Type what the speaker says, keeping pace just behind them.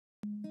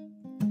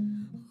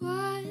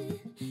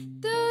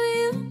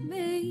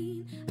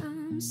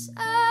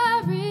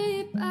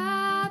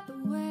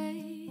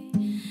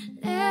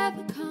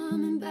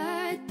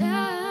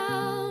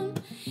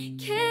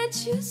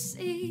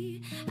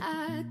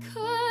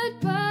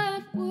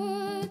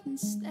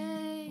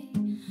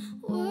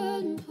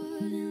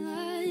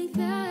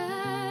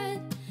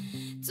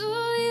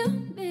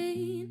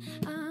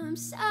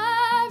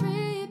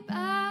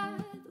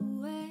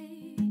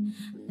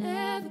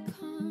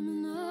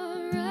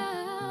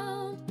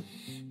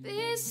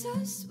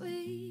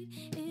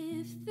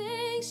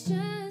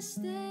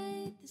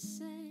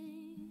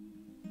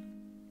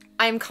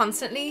I'm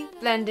constantly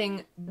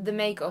blending the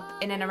makeup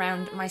in and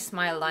around my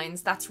smile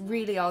lines. That's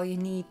really all you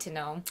need to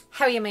know.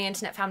 How are you, my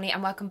internet family,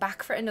 and welcome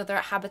back for another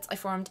Habits I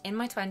Formed in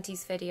My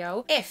 20s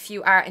video. If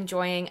you are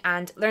enjoying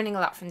and learning a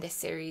lot from this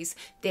series,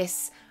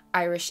 this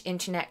Irish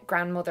internet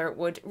grandmother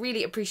would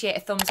really appreciate a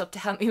thumbs up to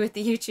help me with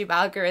the YouTube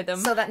algorithm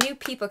so that new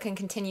people can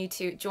continue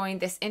to join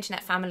this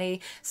internet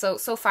family. So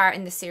far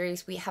in the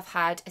series we have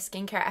had a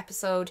skincare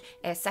episode,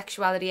 a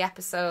sexuality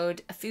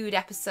episode, a food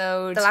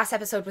episode. The last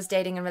episode was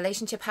dating and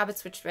relationship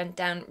habits, which went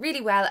down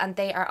really well, and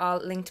they are all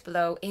linked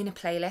below in a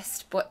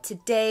playlist. But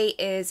today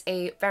is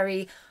a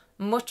very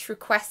much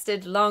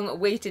requested, long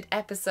awaited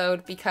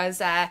episode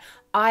because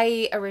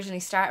I originally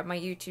started my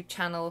YouTube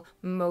channel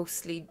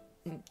mostly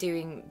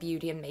doing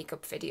beauty and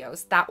makeup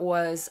videos. That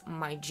was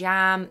my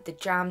jam, the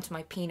jam to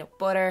my peanut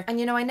butter. And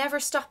you know, I never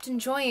stopped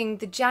enjoying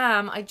the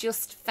jam. I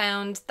just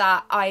found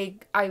that I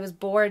was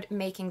bored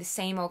making the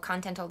same old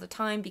content all the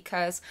time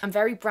because I'm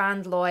very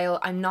brand loyal.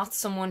 I'm not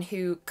someone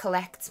who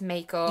collects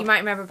makeup. You might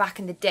remember back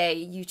in the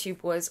day,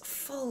 YouTube was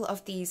full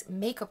of these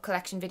makeup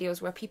collection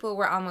videos where people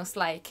were almost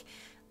like,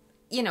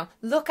 you know,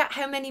 look at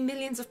how many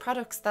millions of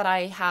products that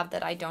I have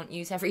that I don't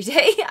use every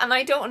day. And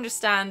I don't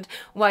understand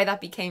why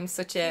that became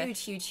such a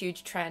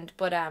huge trend.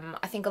 But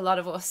I think a lot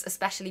of us,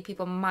 especially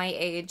people my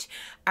age,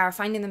 are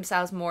finding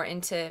themselves more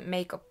into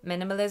makeup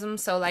minimalism.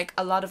 So like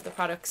a lot of the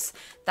products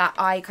that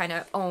I kind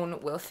of own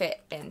will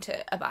fit into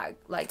a bag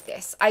like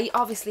this. I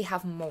obviously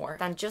have more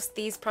than just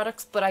these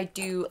products, but I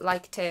do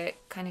like to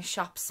kind of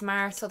shop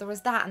smart. So there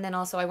was that. And then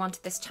also I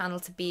wanted this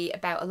channel to be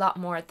about a lot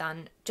more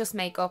than just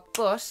makeup.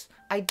 But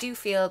I do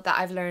feel that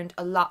I've learned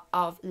a lot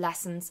of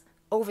lessons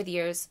over the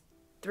years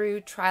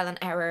through trial and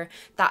error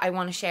that I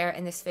want to share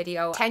in this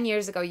video. 10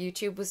 years ago,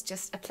 YouTube was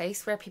just a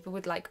place where people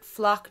would like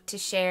flock to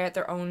share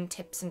their own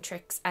tips and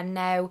tricks, and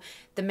now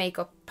the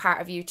makeup part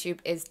of YouTube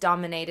is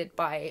dominated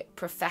by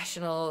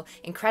professional,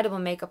 incredible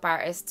makeup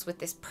artists with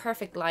this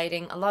perfect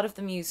lighting. A lot of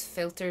them use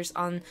filters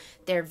on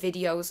their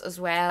videos as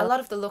well. A lot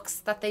of the looks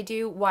that they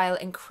do, while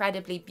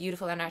incredibly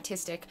beautiful and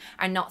artistic,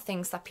 are not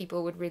things that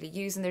people would really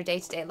use in their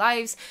day-to-day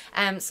lives.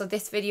 So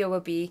this video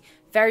will be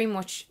very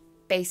much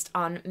based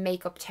on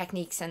makeup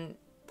techniques and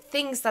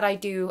things that I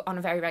do on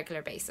a very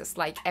regular basis,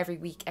 like every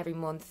week, every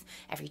month,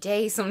 every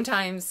day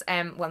sometimes.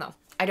 Well, no,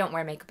 I don't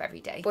wear makeup every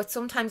day, but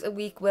sometimes a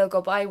week will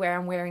go by where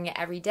I'm wearing it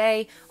every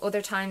day.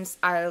 Other times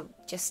I'll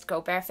just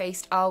go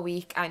barefaced all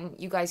week, and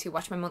you guys who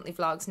watch my monthly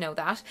vlogs know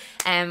that.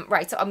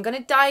 Right, so I'm gonna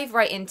dive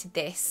right into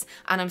this,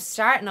 and I'm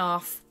starting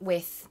off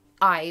with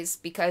eyes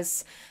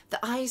because the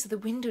eyes are the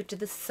window to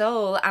the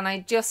soul, and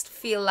I just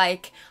feel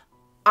like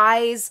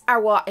eyes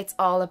are what it's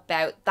all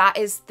about. That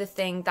is the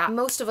thing that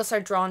most of us are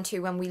drawn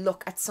to when we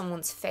look at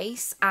someone's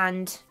face,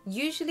 and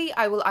usually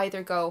I will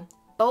either go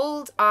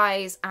bold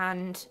eyes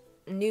and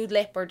nude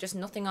lip or just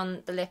nothing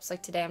on the lips,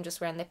 like today I'm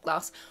just wearing lip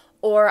gloss,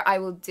 or I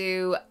will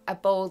do a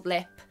bold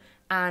lip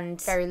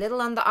and very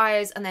little on the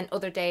eyes, and then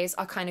other days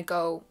I'll kind of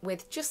go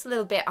with just a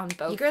little bit on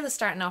both. Your girl is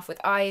starting off with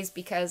eyes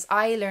because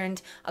I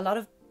learned a lot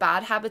of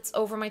bad habits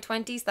over my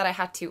 20s that I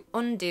had to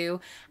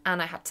undo,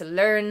 and I had to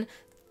learn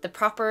the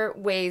proper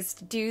ways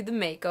to do the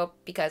makeup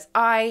because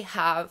I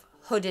have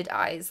hooded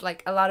eyes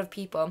like a lot of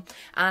people.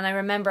 And I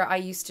remember I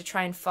used to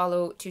try and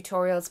follow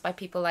tutorials by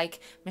people like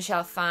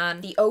Michelle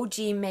Phan, the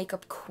OG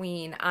makeup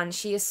queen, and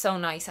she is so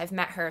nice. I've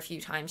met her a few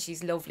times,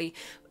 she's lovely,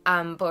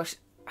 but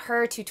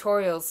her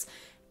tutorials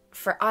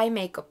for eye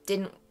makeup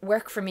didn't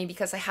work for me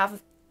because I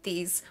have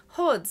these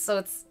hoods. So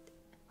it's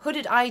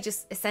hooded eye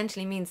just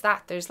essentially means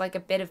that there's like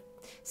a bit of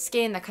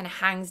skin that kind of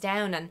hangs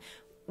down, and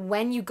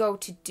when you go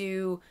to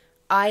do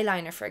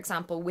eyeliner, for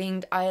example,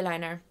 winged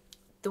eyeliner,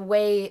 the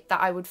way that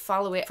I would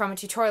follow it from a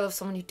tutorial of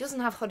someone who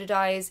doesn't have hooded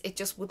eyes, it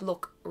just would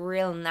look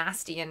real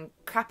nasty and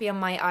crappy on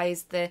my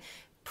eyes. The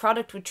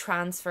product would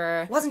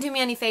transfer, wasn't doing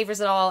me any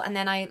favors at all, and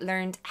then I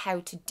learned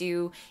how to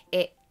do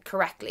it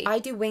correctly. I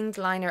do winged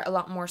liner a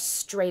lot more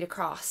straight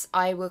across.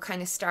 I will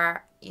kind of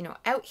start, you know,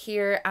 out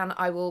here, and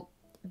I will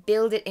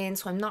build it in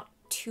so I'm not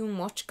too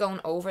much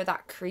going over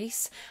that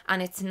crease,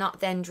 and it's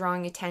not then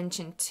drawing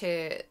attention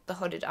to the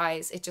hooded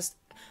eyes. It just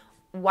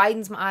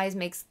widens my eyes,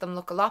 makes them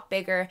look a lot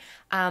bigger.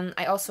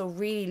 I also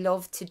really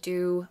love to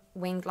do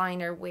winged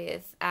liner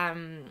with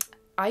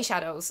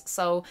eyeshadows.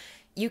 So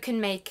you can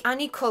make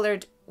any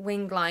coloured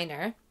winged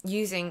liner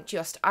using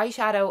just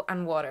eyeshadow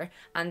and water,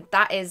 and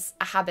that is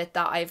a habit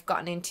that I've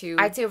gotten into,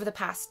 I'd say, over the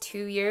past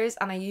 2 years,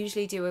 and I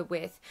usually do it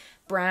with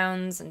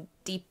browns and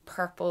deep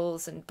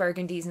purples and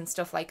burgundies and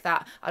stuff like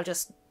that. I'll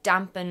just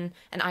dampen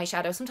an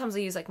eyeshadow. Sometimes I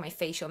use like my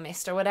facial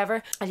mist or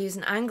whatever. I'll use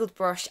an angled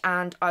brush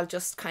and I'll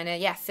just kind of,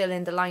 yeah, fill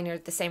in the liner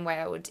the same way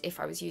I would if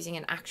I was using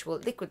an actual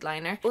liquid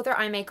liner. Other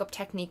eye makeup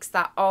techniques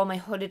that all my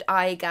hooded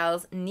eye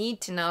gals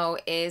need to know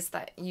is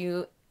that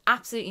you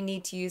absolutely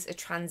need to use a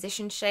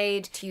transition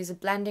shade, to use a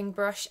blending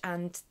brush,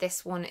 and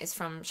this one is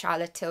from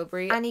Charlotte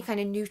Tilbury. Any kind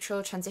of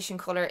neutral transition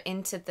colour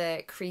into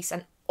the crease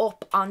and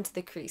up onto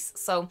the crease.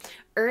 So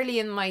early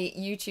in my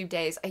YouTube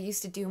days I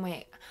used to do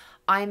my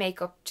eye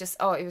makeup just,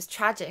 oh, it was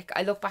tragic.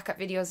 I look back at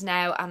videos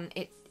now and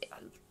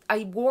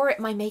I wore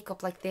my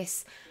makeup like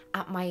this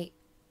at my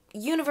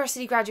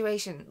university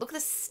graduation. Look at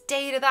the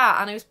state of that.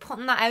 And I was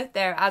putting that out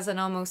there as an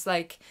almost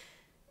like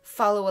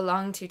follow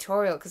along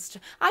tutorial because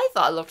I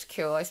thought it looked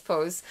cool, I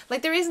suppose.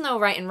 Like, there is no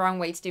right and wrong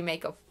way to do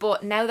makeup,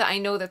 but now that I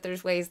know that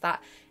there's ways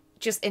that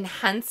just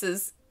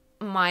enhances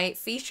my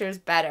features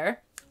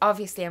better,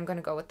 obviously I'm going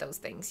to go with those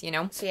things, you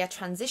know? So yeah,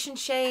 transition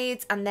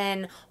shades, and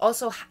then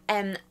also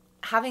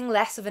having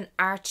less of an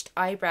arched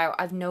eyebrow,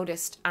 I've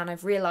noticed and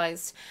I've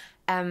realised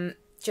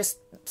just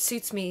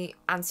suits me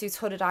and suits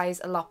hooded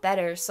eyes a lot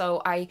better.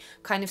 So I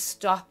kind of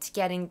stopped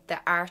getting the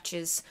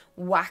arches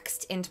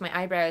waxed into my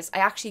eyebrows. I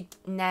actually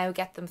now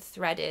get them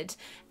threaded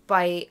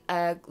by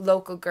a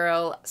local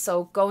girl.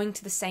 So going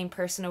to the same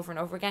person over and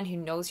over again who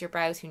knows your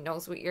brows, who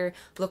knows what you're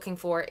looking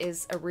for,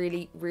 is a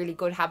really, really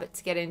good habit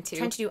to get into.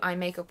 Trying to do eye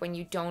makeup when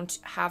you don't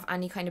have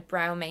any kind of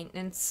brow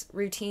maintenance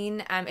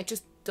routine, it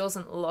just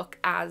doesn't look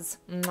as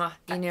mwah,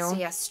 you know? So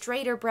yeah,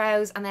 straighter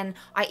brows, and then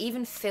I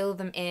even fill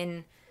them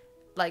in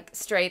like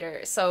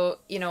straighter. So,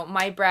 you know,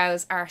 my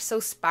brows are so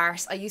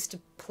sparse. I used to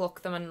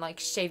pluck them and like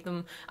shave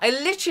them. I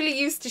literally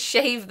used to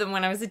shave them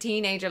when I was a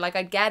teenager. Like,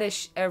 I'd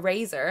get a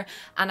razor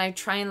and I'd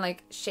try and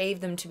like shave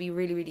them to be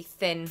really, really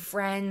thin.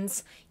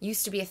 Friends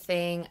used to be a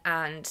thing,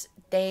 and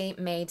they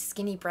made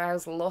skinny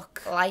brows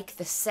look like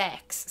the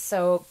sex.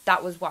 So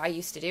that was what I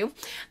used to do.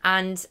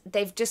 And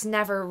they've just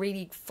never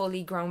really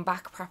fully grown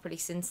back properly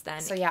since then.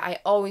 So yeah, I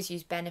always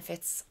use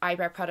Benefit's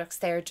eyebrow products.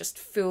 They're just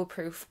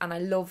foolproof and I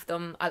love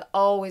them. I'll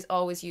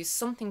always use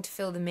something to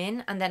fill them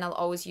in, and then I'll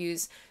always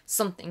use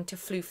something to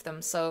floof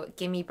them. So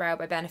Gimme Brow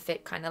by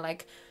Benefit kind of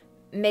like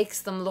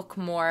makes them look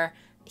more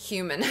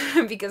human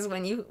because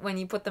when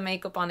you put the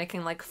makeup on, it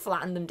can like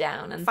flatten them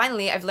down. And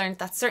finally, I've learned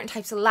that certain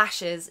types of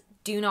lashes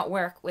do not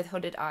work with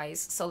hooded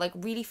eyes. So like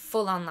really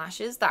full on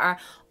lashes that are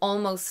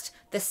almost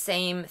the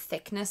same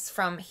thickness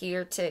from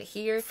here to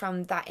here,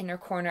 from that inner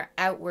corner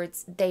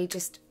outwards, they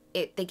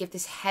give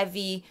this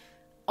heavy,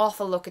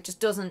 awful look. It just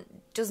doesn't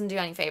do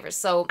any favors.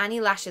 So any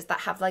lashes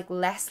that have like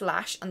less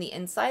lash on the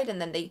inside and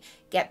then they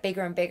get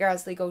bigger and bigger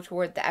as they go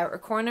toward the outer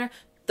corner,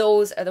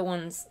 those are the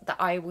ones that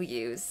I will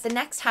use. The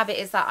next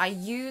habit is that I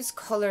use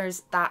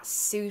colours that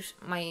suit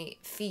my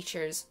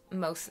features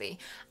mostly.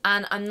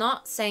 And I'm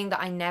not saying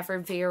that I never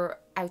veer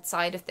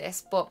outside of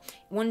this, but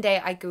one day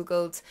I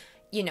googled,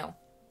 you know,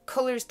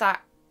 colours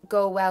that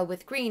go well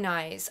with green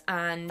eyes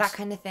and that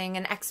kind of thing,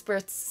 and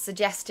experts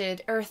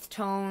suggested earth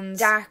tones,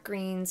 dark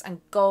greens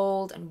and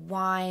gold and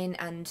wine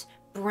and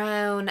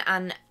brown,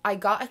 and I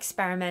got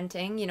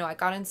experimenting, you know, I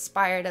got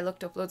inspired. I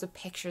looked up loads of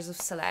pictures of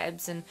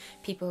celebs and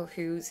people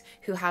who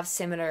have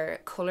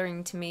similar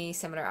colouring to me,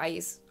 similar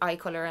eye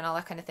colour and all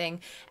that kind of thing,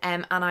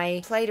 and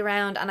I played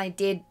around, and I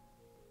did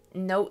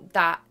note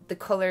that the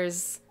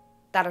colours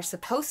that are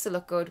supposed to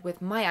look good with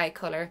my eye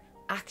colour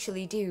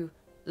actually do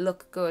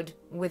look good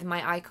with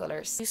my eye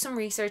colours. Do some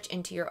research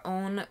into your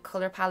own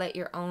colour palette,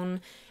 your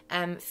own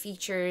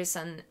features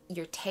and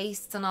your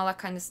tastes and all that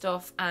kind of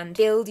stuff, and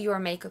build your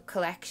makeup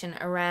collection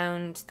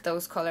around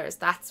those colours.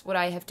 That's what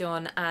I have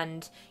done,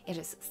 and it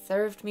has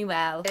served me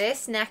well.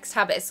 This next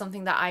habit is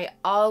something that I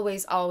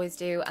always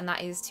do, and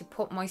that is to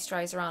put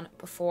moisturiser on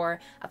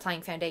before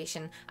applying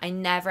foundation. I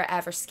never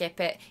ever skip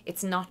it.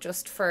 It's not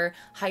just for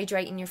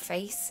hydrating your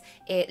face,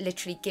 it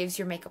literally gives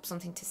your makeup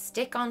something to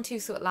stick onto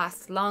so it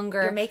lasts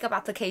longer. Your makeup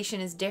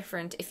application is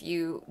different if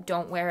you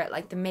don't wear it.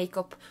 Like, the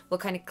makeup will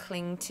kind of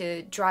cling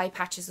to dry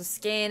patches of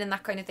skin and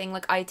that kind of thing.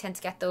 Like, I tend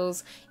to get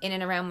those in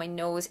and around my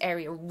nose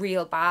area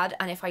real bad,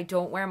 and if I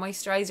don't wear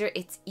moisturizer,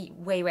 it's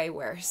way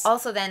worse.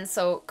 Also then,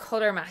 so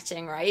color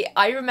matching, right?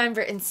 I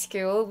remember in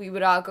school we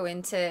would all go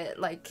into,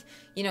 like,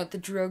 you know, the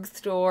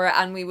drugstore,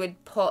 and we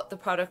would put the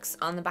products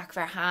on the back of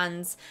our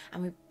hands,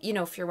 and we, you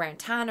know, if you're wearing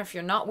tan or if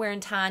you're not wearing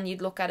tan,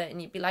 you'd look at it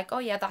and you'd be like, oh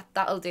yeah,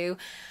 that'll do.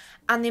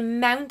 And the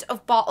amount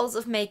of bottles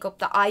of makeup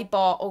that I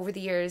bought over the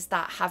years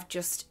that have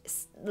just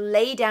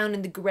lay down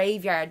in the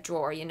graveyard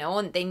drawer, you know,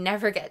 and they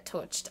never get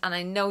touched. And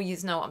I know you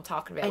know what I'm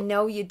talking about. I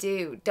know you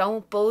do.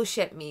 Don't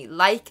bullshit me.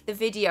 Like the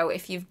video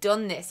if you've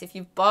done this, if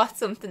you've bought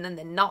something and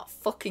then not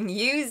fucking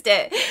used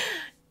it.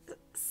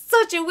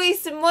 Such a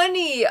waste of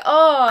money.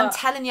 Oh, I'm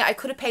telling you, I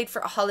could have paid for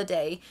a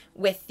holiday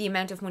with the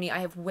amount of money I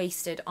have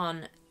wasted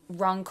on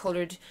wrong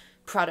coloured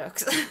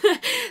products.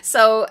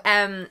 So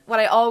what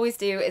I always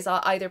do is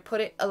I'll either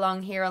put it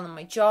along here on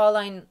my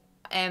jawline,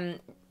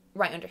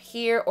 right under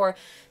here, or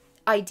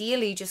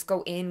ideally just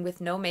go in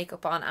with no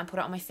makeup on and put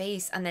it on my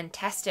face and then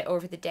test it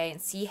over the day and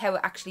see how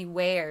it actually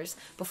wears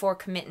before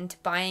committing to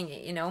buying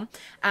it, you know.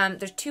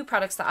 There's two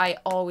products that I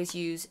always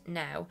use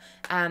now.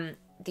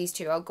 These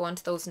two, I'll go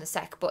into those in a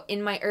sec, but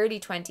in my early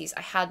 20s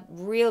I had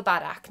real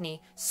bad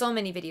acne, so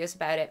many videos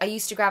about it. I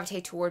used to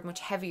gravitate toward much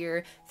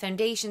heavier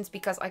foundations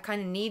because I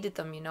kind of needed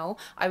them, you know.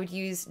 I would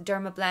use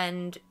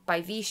Dermablend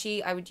by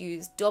Vichy, I would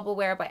use Double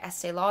Wear by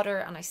Estee Lauder,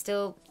 and I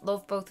still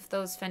love both of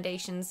those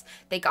foundations.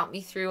 They got me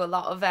through a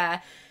lot of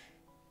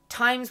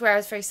times where I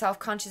was very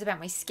self-conscious about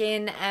my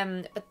skin,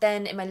 but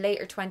then in my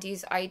later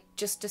 20s I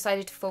just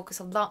decided to focus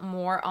a lot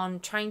more on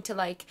trying to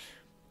like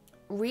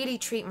really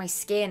treat my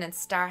skin and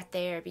start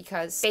there,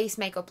 because base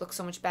makeup looks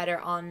so much better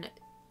on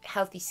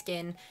healthy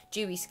skin,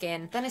 dewy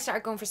skin. Then I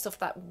started going for stuff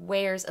that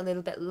wears a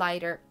little bit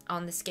lighter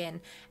on the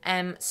skin.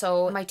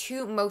 So my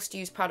two most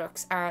used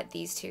products are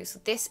these two. So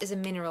this is a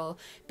mineral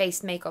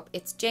based makeup.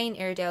 It's Jane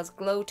Iredale's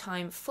Glow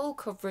Time Full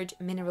Coverage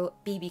Mineral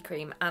BB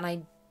Cream, and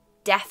I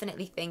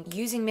definitely think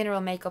using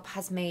mineral makeup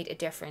has made a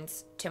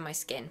difference to my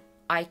skin.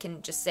 I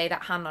can just say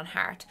that hand on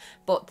heart.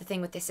 But the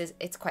thing with this is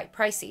it's quite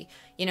pricey.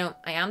 You know,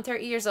 I am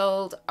 30 years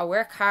old, I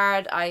work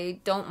hard, I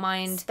don't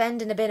mind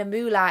spending a bit of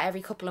moolah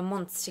every couple of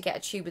months to get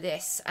a tube of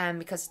this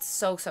because it's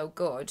so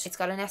good. It's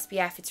got an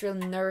SPF, it's real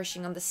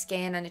nourishing on the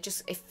skin, and it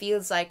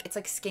feels like, it's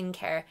like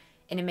skincare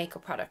in a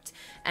makeup product.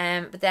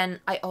 But then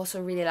I also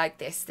really like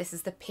this. This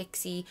is the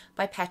Pixie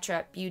by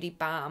Petra Beauty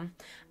Balm,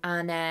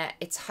 and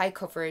it's high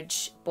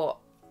coverage, but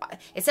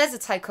it says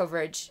it's high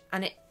coverage,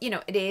 and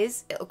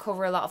it'll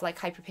cover a lot of like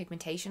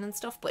hyperpigmentation and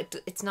stuff, but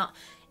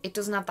it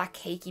doesn't have that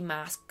cakey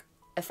mask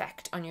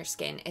effect on your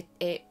skin.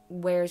 It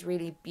wears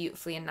really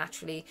beautifully and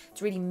naturally.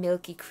 It's really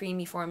milky,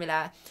 creamy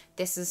formula.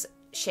 This is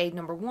shade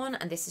number 1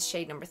 and this is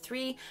shade number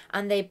 3,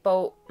 and they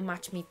both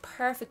match me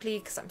perfectly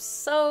because I'm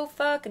so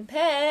fucking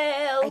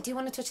pale. I do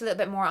want to touch a little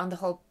bit more on the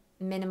whole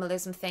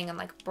minimalism thing and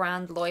like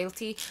brand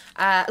loyalty.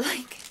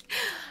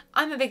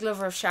 I'm a big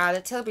lover of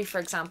Charlotte Tilbury, for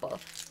example,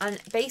 and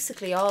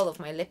basically all of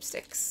my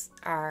lipsticks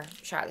are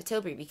Charlotte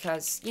Tilbury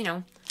because, you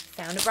know,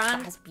 found a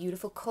brand that has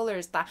beautiful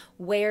colours, that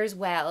wears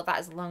well, that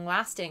is long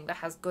lasting, that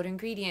has good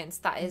ingredients,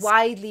 that is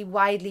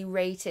widely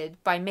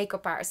rated by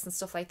makeup artists and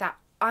stuff like that.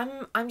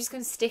 I'm just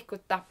going to stick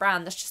with that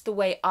brand. That's just the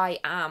way I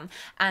am.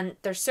 And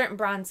there's certain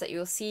brands that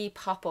you'll see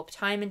pop up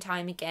time and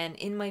time again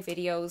in my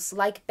videos,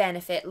 like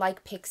Benefit,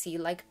 like Pixie,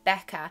 like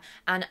Becca,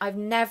 and I've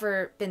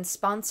never been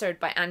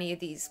sponsored by any of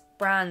these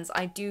brands.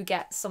 I do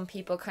get some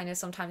people kind of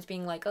sometimes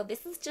being like, oh,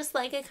 this is just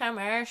like a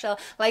commercial.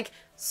 Like,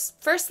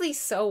 firstly,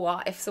 so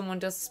what if someone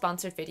does a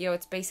sponsored video?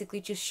 It's basically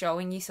just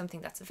showing you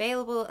something that's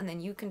available, and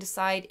then you can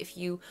decide if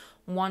you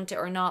want it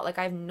or not. Like,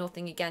 I have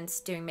nothing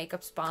against doing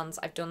makeup spons.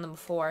 I've done them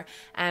before.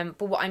 But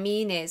what I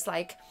mean is,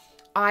 like,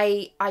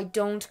 I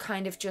don't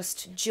kind of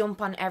just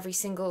jump on every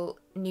single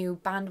new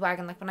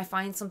bandwagon. Like, when I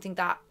find something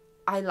that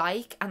I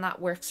like and that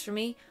works for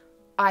me,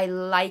 I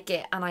like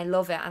it and I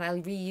love it and I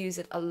reuse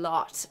it a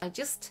lot. I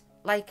just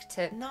like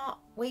to not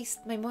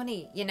waste my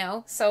money, you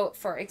know? So,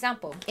 for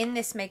example, in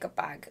this makeup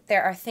bag,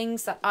 there are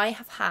things that I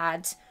have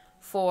had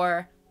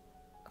for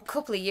a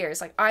couple of years.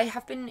 Like, I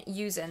have been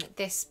using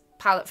this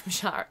palette from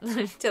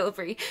Charlotte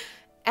Tilbury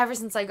ever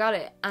since I got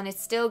it, and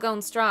it's still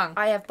going strong.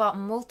 I have bought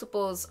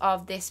multiples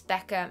of this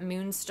Becca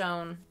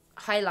Moonstone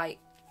highlight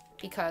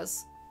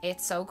because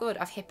it's so good.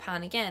 I've hit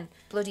pan again.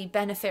 Bloody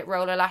Benefit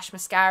Roller Lash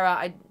Mascara.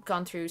 I've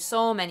gone through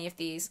so many of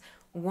these.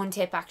 One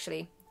tip,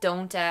 actually.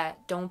 Don't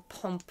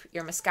pump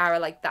your mascara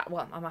like that.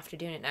 Well, I'm after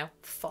doing it now.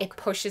 Fuck. It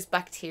pushes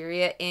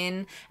bacteria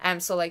in.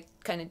 So like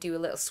kind of do a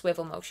little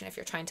swivel motion if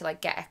you're trying to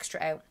like get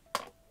extra out.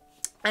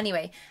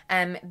 Anyway,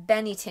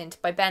 Benny Tint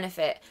by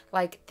Benefit.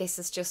 Like, this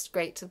is just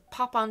great to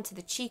pop onto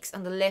the cheeks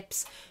and the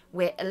lips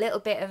with a little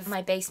bit of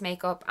my base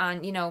makeup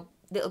and, you know,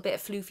 a little bit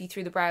of floofy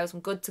through the brows.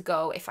 I'm good to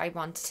go if I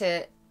want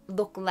to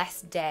look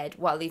less dead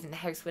while leaving the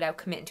house without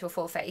committing to a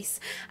full face.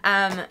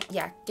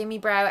 Yeah, Gimme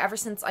Brow. Ever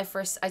since I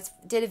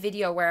did a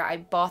video where I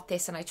bought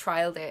this and I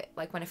trialed it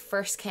like when it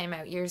first came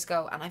out years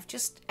ago, and I've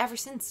just ever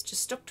since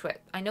just stuck to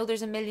it. I know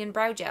there's a million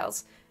brow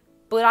gels,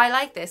 but I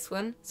like this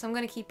one, so I'm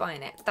going to keep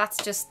buying it.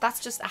 That's just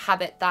a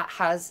habit that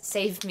has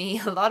saved me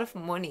a lot of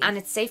money. And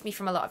it's saved me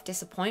from a lot of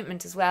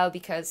disappointment as well,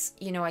 because,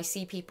 you know, I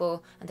see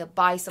people and they'll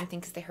buy something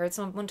because they heard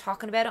someone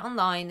talking about it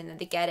online, and then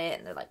they get it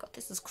and they're like, oh,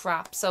 this is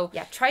crap. So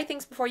yeah, try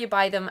things before you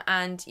buy them,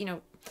 and, you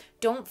know,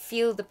 don't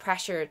feel the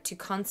pressure to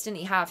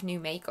constantly have new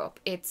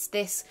makeup.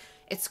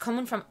 It's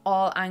coming from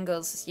all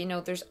angles, you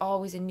know, there's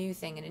always a new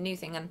thing and a new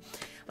thing. And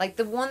like,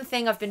 the one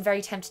thing I've been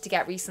very tempted to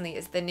get recently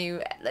is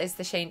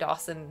the Shane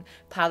Dawson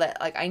palette.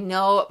 Like, I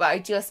know,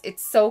 but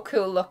it's so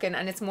cool looking,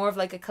 and it's more of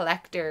like a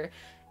collector's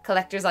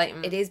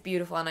item. It is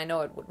beautiful, and I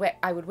know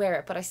I would wear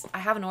it, but I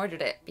haven't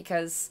ordered it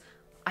because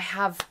I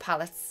have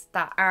palettes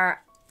that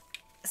are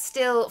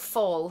still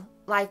full.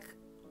 Like,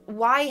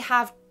 why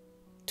have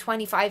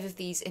 25 of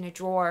these in a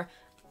drawer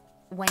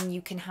when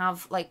you can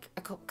have like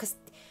a couple? Because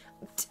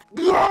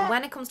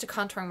when it comes to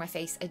contouring my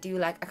face, I do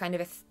like a kind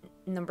of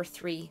a number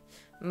 3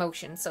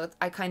 motion. So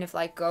I kind of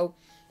like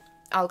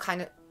I'll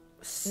kind of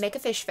make a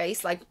fish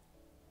face. Like,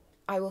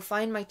 I will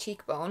find my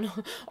cheekbone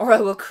or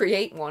I will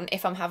create one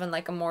if I'm having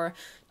like a more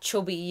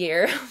chubby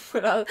year.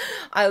 But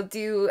I'll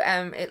do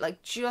it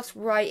like just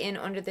right in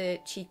under the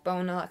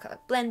cheekbone. I'll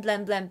like blend.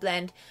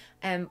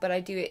 But I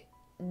do it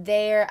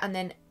there, and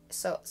then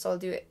so I'll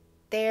do it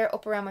there,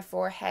 up around my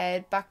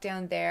forehead, back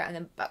down there, and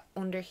then back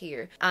under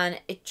here, and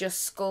it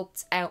just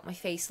sculpts out my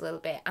face a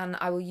little bit. And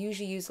I will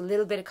usually use a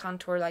little bit of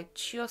contour like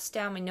just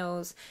down my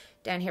nose,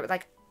 down here, but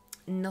like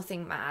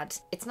nothing mad.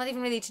 It's not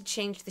even really to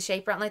change the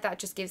shape or anything like that. It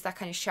just gives that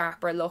kind of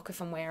sharper look if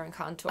I'm wearing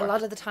contour. A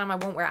lot of the time I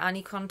won't wear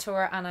any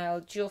contour, and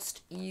I'll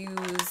just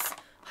use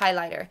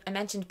highlighter. I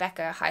mentioned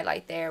Becca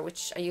highlight there,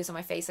 which I use on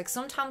my face. Like,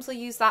 sometimes I'll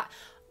use that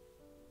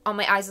on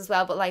my eyes as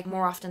well, but like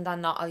more often than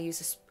not I'll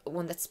use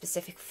one that's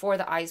specific for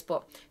the eyes,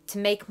 but to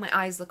make my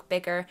eyes look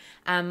bigger,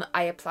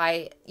 I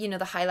apply, you know,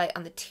 the highlight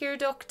on the tear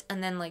duct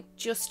and then like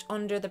just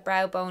under the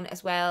brow bone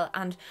as well.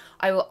 And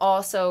I will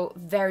also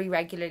very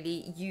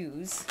regularly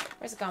use,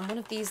 where's it gone, one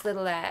of these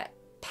little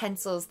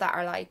pencils that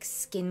are like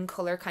skin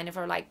color kind of,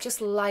 or like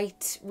just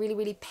light, really,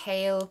 really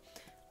pale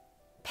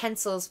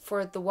pencils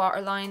for the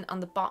waterline on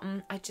the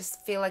bottom. I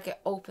just feel like it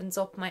opens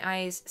up my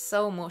eyes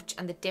so much,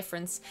 and the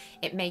difference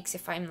it makes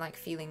if I'm like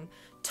feeling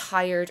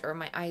tired or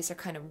my eyes are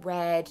kind of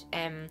red.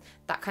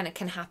 That kind of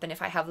can happen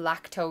if I have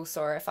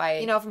lactose, or if I,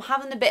 you know, if I'm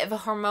having a bit of a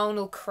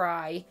hormonal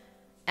cry.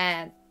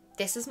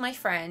 This is my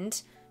friend.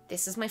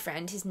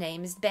 His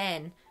name is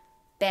Ben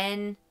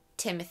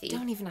Timothy.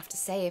 Don't even have to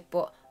say it,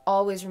 but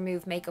always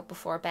remove makeup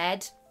before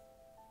bed.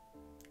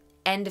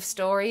 End of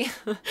story.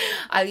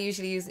 I'll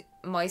usually use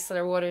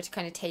micellar water to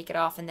kind of take it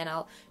off, and then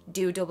I'll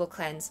do a double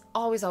cleanse,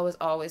 always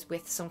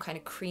with some kind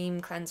of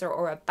cream cleanser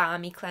or a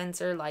balmy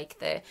cleanser like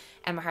the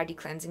Emma Hardy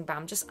cleansing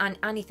balm, just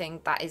anything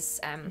that is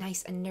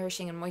nice and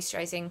nourishing and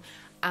moisturizing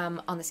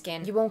on the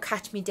skin. You won't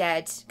catch me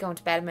dead going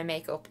to bed in my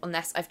makeup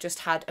unless I've just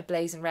had a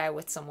blazing row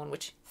with someone,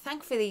 which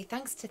thankfully,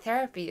 thanks to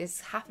therapy, is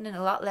happening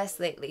a lot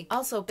less lately.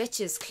 Also,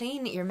 bitches,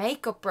 clean your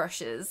makeup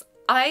brushes.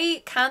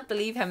 I can't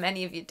believe how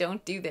many of you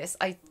don't do this.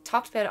 I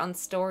talked about it on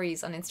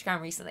stories on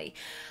Instagram recently,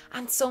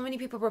 and so many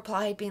people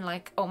replied being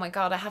like, oh my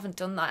god, I haven't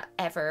done that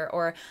ever,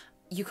 or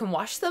you can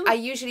wash them. I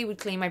usually would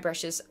clean my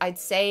brushes, I'd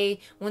say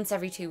once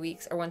every 2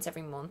 weeks or once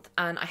every month,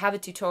 and I have a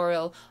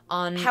tutorial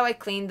on how I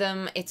clean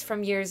them. It's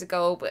from years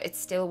ago, but it's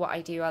still what I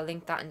do. I'll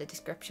link that in the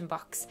description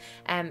box.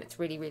 It's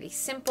really, really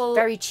simple,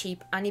 very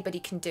cheap, anybody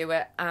can do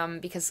it,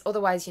 because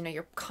otherwise, you know,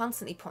 you're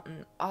constantly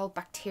putting all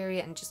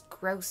bacteria and just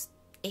gross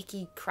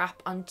icky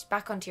crap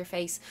back onto your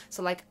face.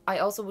 So like, I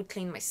also would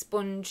clean my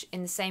sponge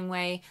in the same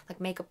way, like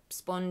makeup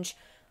sponge.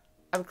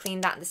 I would clean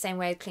that in the same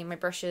way I'd clean my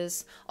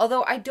brushes.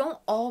 Although I don't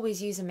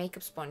always use a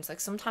makeup sponge. Like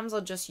sometimes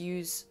I'll just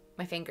use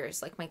my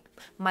fingers, like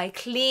my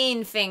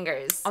clean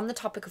fingers. On the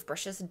topic of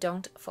brushes,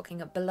 don't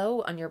fucking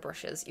blow on your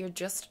brushes. You're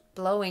just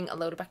blowing a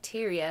load of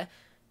bacteria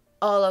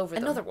all over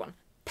them. Another one,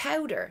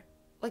 powder.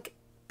 Like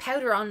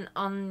powder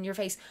on your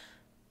face.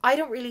 I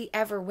don't really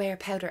ever wear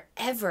powder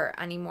ever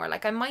anymore.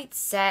 Like I might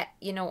set,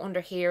 you know, under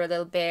here a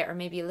little bit, or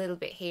maybe a little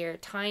bit here,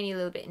 tiny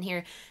little bit in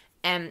here,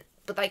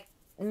 but like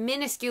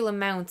minuscule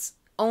amounts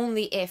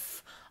only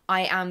if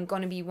I am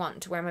going to be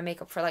wanting to wear my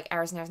makeup for like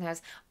hours and hours and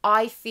hours.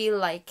 I feel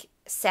like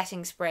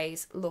setting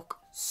sprays look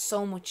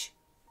so much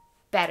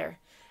better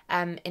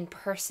in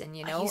person,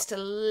 you know. I used to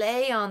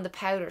lay on the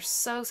powder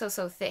so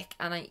thick,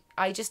 and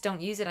I just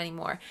don't use it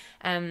anymore.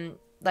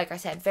 Like I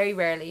said, very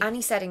rarely.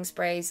 Any setting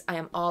sprays, I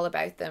am all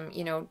about them.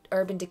 You know,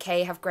 Urban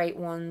Decay have great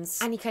ones.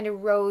 Any kind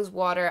of rose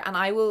water, and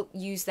I will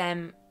use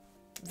them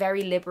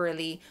very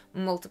liberally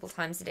multiple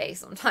times a day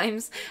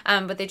sometimes.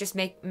 But they just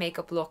make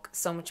makeup look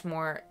so much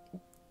more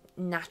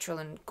natural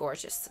and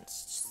gorgeous.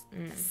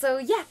 So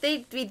yeah,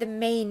 they'd be the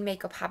main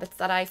makeup habits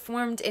that I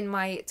formed in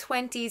my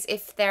 20s.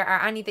 If there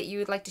are any that you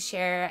would like to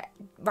share,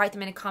 write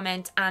them in a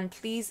comment, and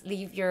please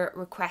leave your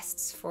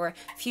requests for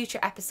future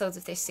episodes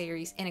of this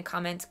series in a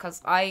comment,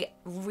 because I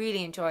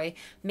really enjoy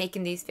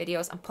making these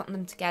videos and putting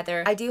them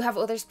together. I do have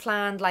others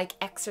planned, like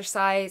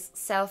exercise,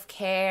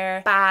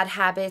 self-care, bad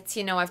habits.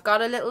 You know, I've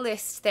got a little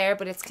list there,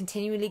 but it's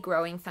continually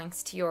growing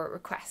thanks to your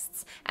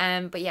requests.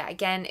 But yeah,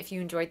 again, if you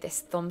enjoyed this,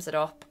 thumbs it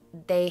up.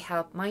 They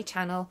help my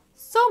channel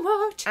so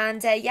much.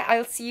 And yeah,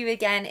 I'll see you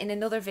again in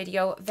another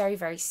video very,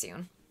 very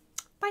soon.